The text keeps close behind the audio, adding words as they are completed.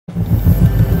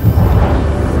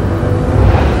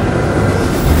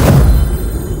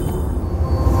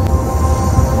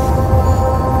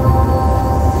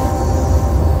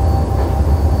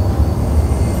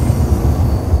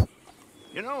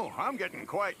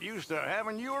Used to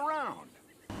having you around.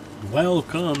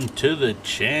 Welcome to the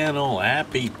channel.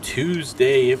 Happy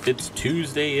Tuesday. If it's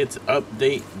Tuesday, it's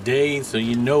update day, so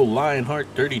you know Lionheart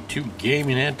 32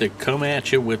 Gaming had to come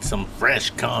at you with some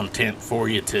fresh content for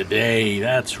you today.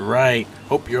 That's right.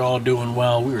 Hope you're all doing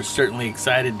well. We were certainly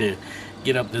excited to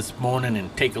get up this morning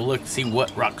and take a look, see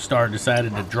what Rockstar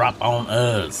decided to drop on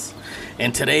us.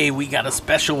 And today we got a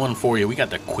special one for you. We got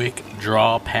the Quick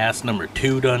Draw Pass number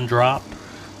 2 done drop.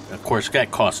 Of course,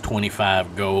 that cost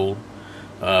 25 gold.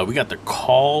 We got the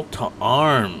Call to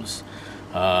Arms,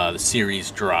 the series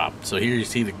drop. So here you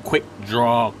see the Quick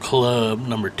Draw Club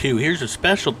number 2. Here's a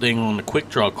special thing on the Quick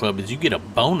Draw Club is you get a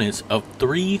bonus of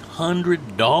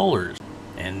 $300.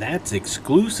 And that's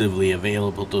exclusively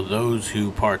available to those who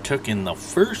partook in the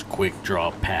first Quick Draw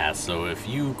Pass. So if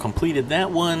you completed that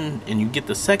one and you get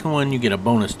the second one, you get a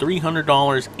bonus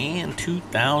 $300 and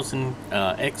 2,000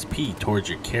 XP towards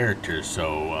your character.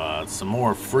 So some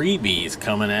more freebies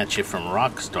coming at you from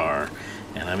Rockstar.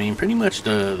 And I mean, pretty much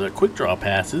the Quick Draw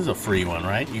Pass is a free one,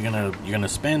 right? You're gonna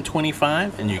spend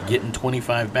 25 and you're getting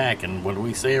 25 back. And what do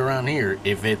we say around here?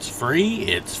 If it's free,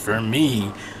 it's for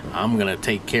me. I'm gonna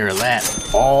take care of that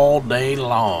all day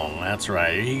long. That's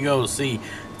right. Here you go. See,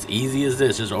 it's easy as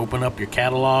this. Just open up your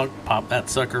catalog, pop that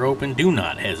sucker open. Do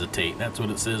not hesitate. That's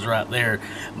what it says right there.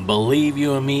 Believe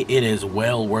you and me, it is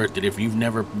well worth it. If you've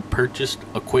never purchased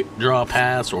a Quick Draw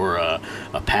Pass or a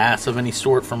pass of any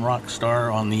sort from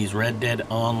Rockstar on these Red Dead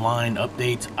Online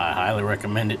updates, I highly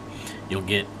recommend it. You'll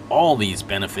get all these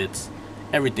benefits.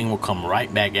 Everything will come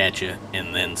right back at you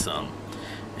and then some.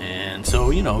 And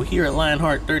so, you know, here at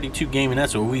Lionheart 32 Gaming,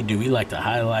 that's what we do. We like to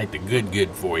highlight the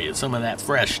good for you. Some of that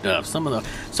fresh stuff. Some of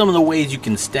the ways you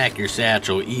can stack your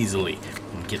satchel easily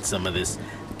and get some of this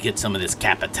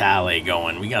Capitale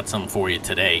going. We got something for you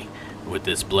today with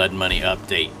this Blood Money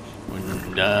update.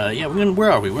 And, yeah, where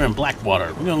are we? We're in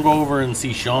Blackwater. We're gonna go over and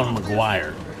see Sean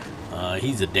McGuire.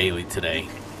 He's a daily today.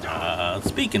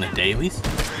 Speaking of dailies,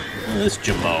 this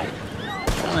Jamo.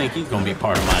 I think he's gonna be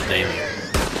part of my daily.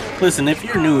 Listen, if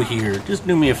you're new here, just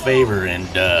do me a favor and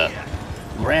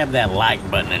grab that like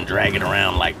button and drag it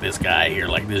around like this guy here,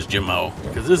 like this Jamo.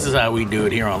 Because this is how we do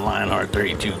it here on Lionheart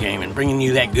 32 Gaming, bringing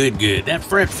you that good, that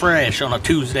fresh on a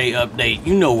Tuesday update.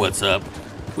 You know what's up.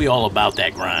 We all about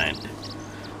that grind.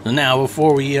 So now,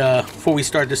 before we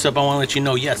start this up, I want to let you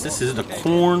know, yes, this is the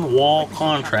Cornwall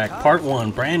Contract, Part 1,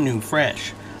 brand new,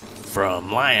 fresh,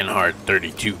 from Lionheart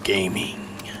 32 Gaming.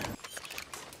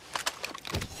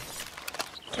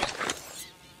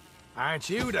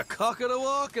 Aren't you the cock of the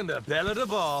walk and the belle of the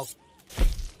ball?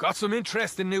 Got some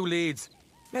interesting new leads.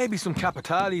 Maybe some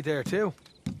Capitale there too.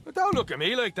 But don't look at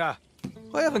me like that.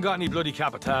 I haven't got any bloody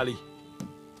Capitale.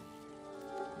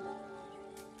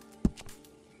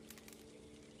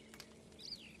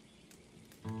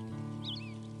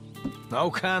 No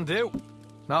can do.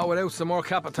 Not without some more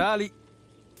Capitale.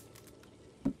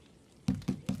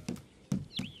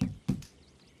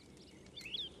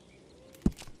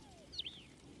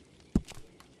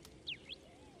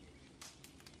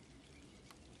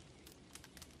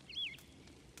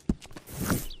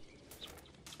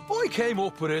 I came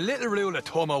up with a little rule of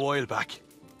thumb a while back.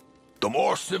 The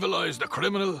more civilized the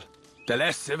criminal, the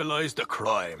less civilized the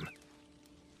crime.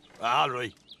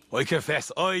 Alright, I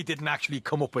confess I didn't actually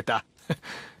come up with that. It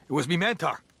was me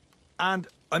mentor. And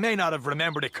I may not have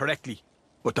remembered it correctly,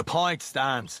 but the point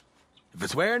stands. If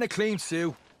it's wearing a clean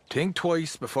suit, think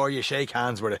twice before you shake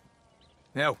hands with it.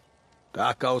 Now,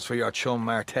 that goes for your chum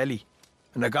Martelli.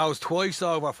 And it goes twice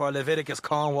over for Leviticus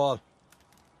Cornwall.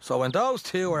 So when those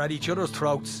two are at each other's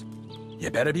throats,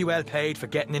 you better be well paid for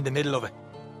getting in the middle of it.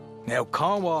 Now,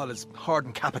 Cornwall is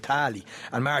hoarding Capitale,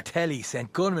 and Martelli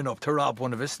sent gunmen up to rob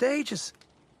one of his stages.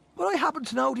 But I happen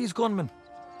to know these gunmen.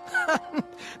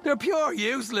 They're pure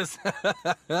useless.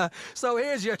 So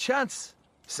here's your chance.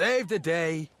 Save the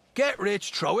day, get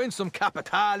rich, throw in some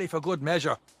Capitale for good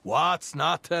measure. What's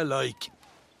not to like?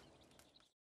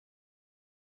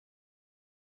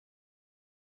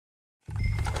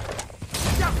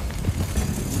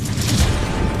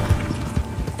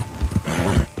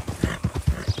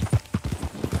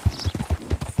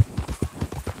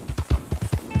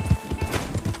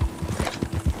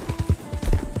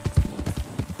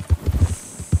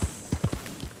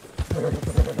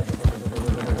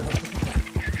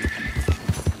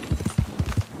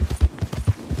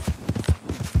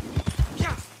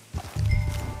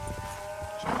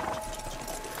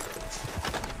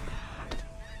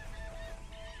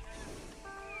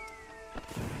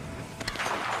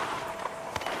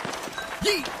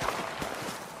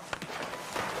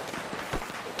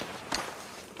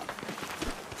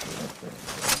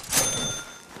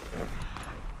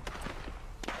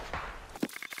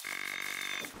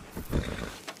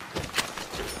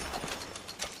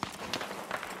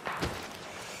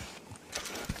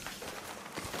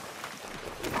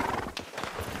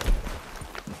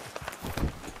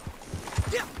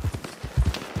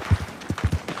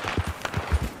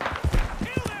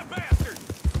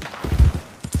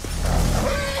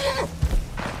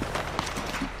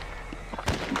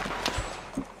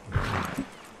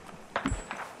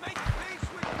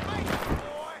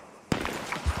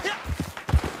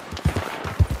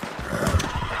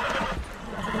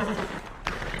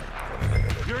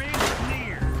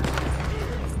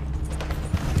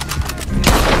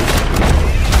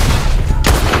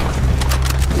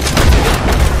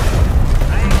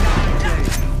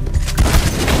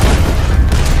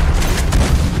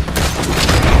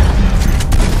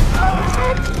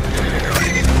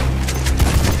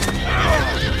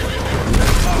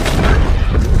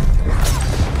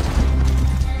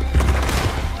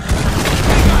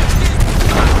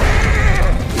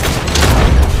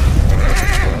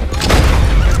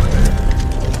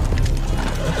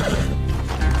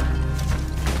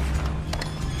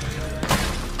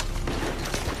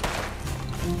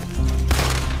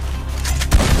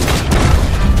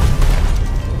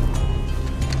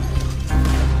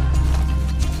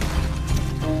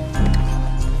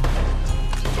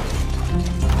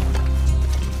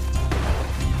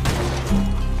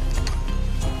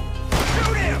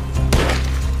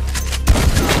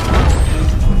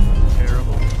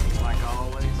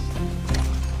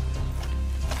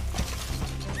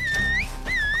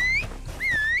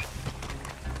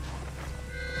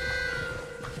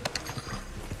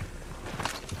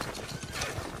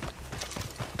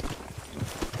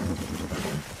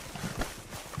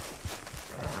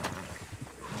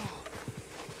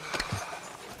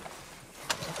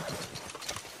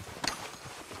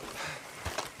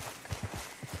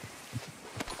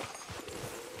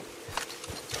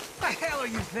 hell are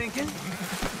you thinking?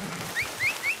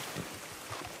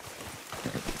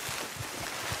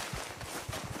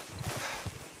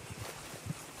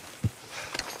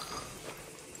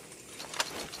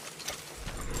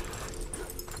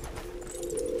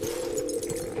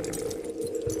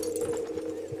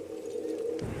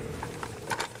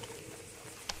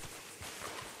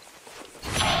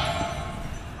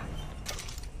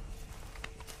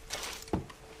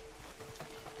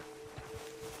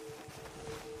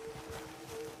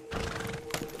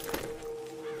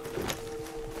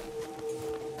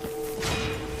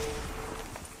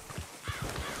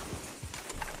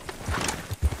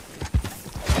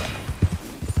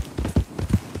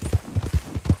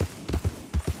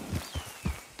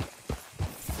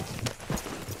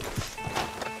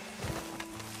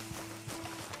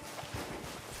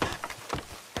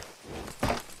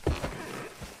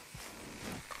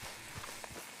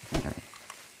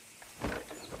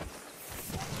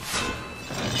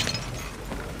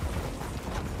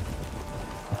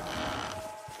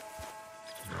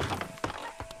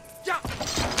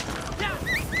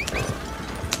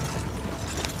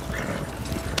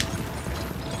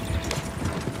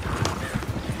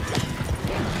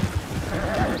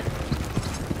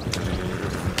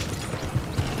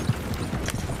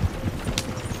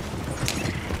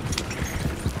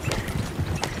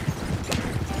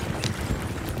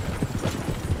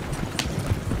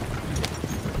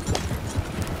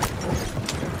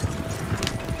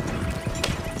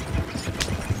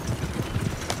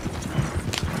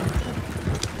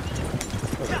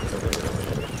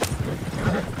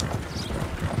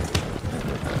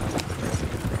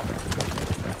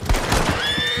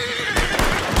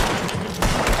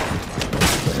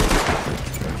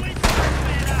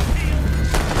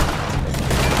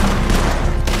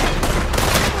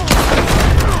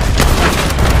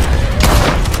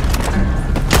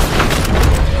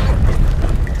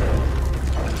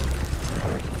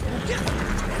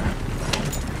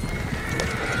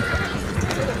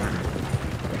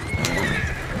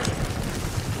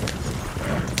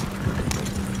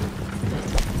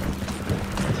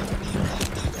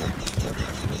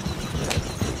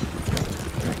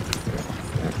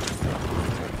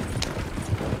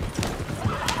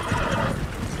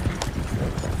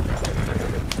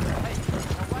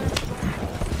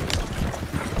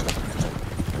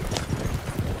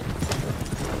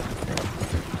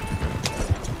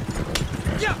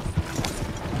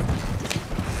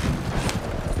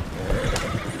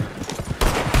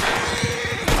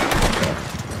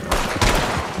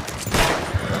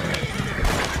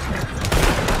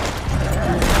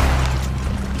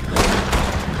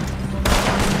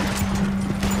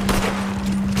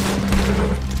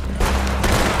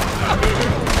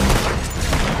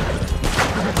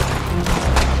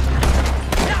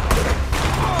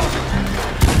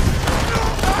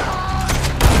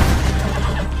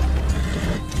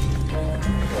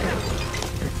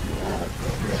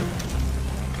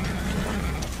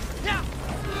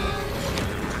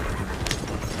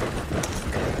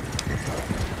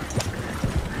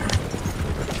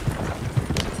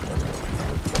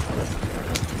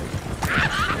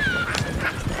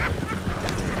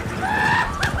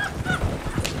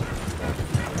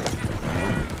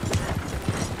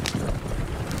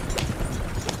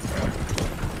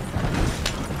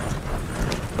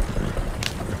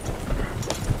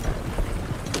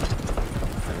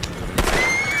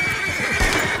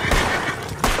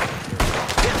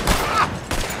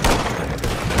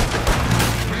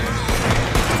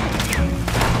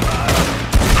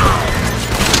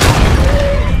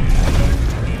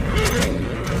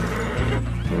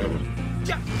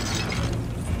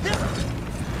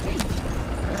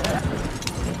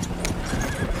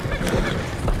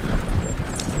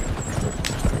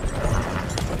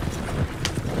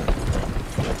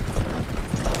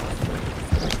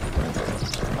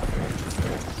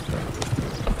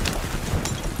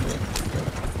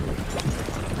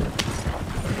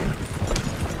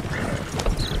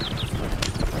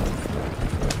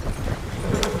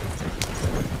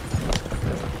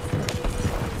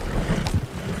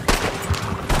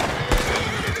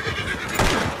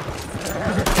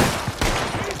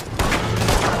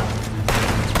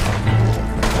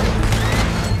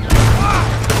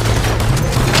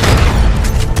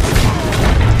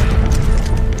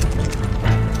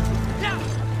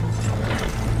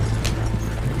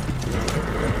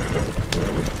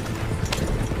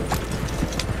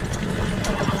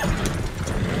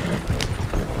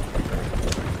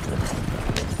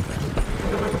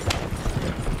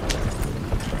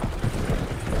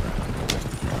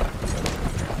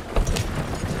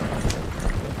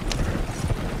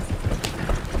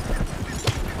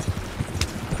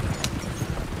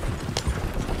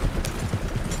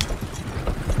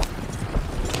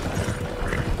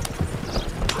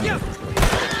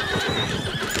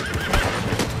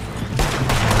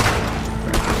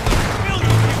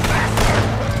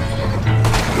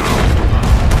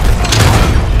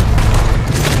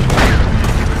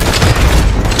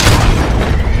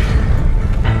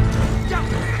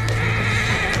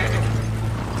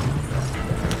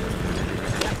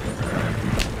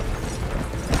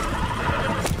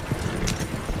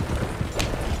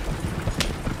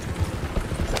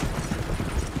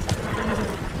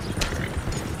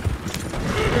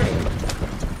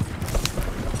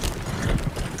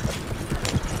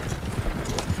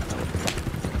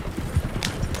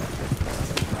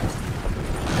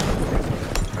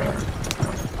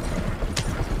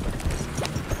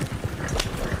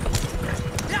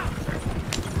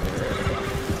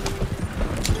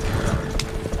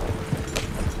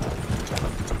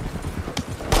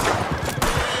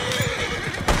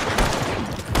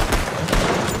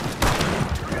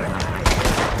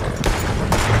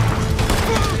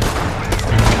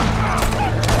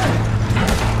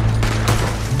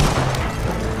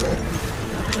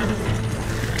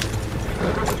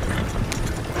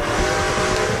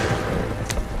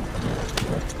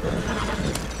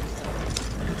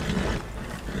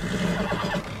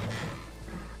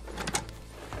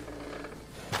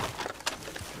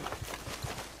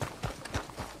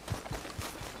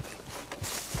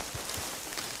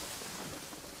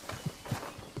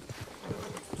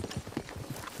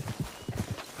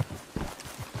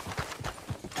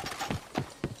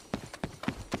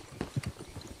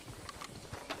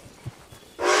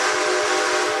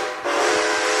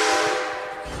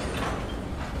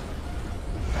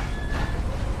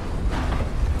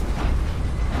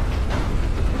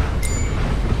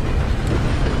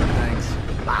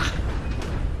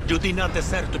 You did not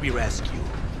deserve to be rescued.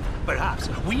 Perhaps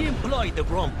we employed the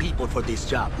wrong people for this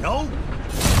job, no?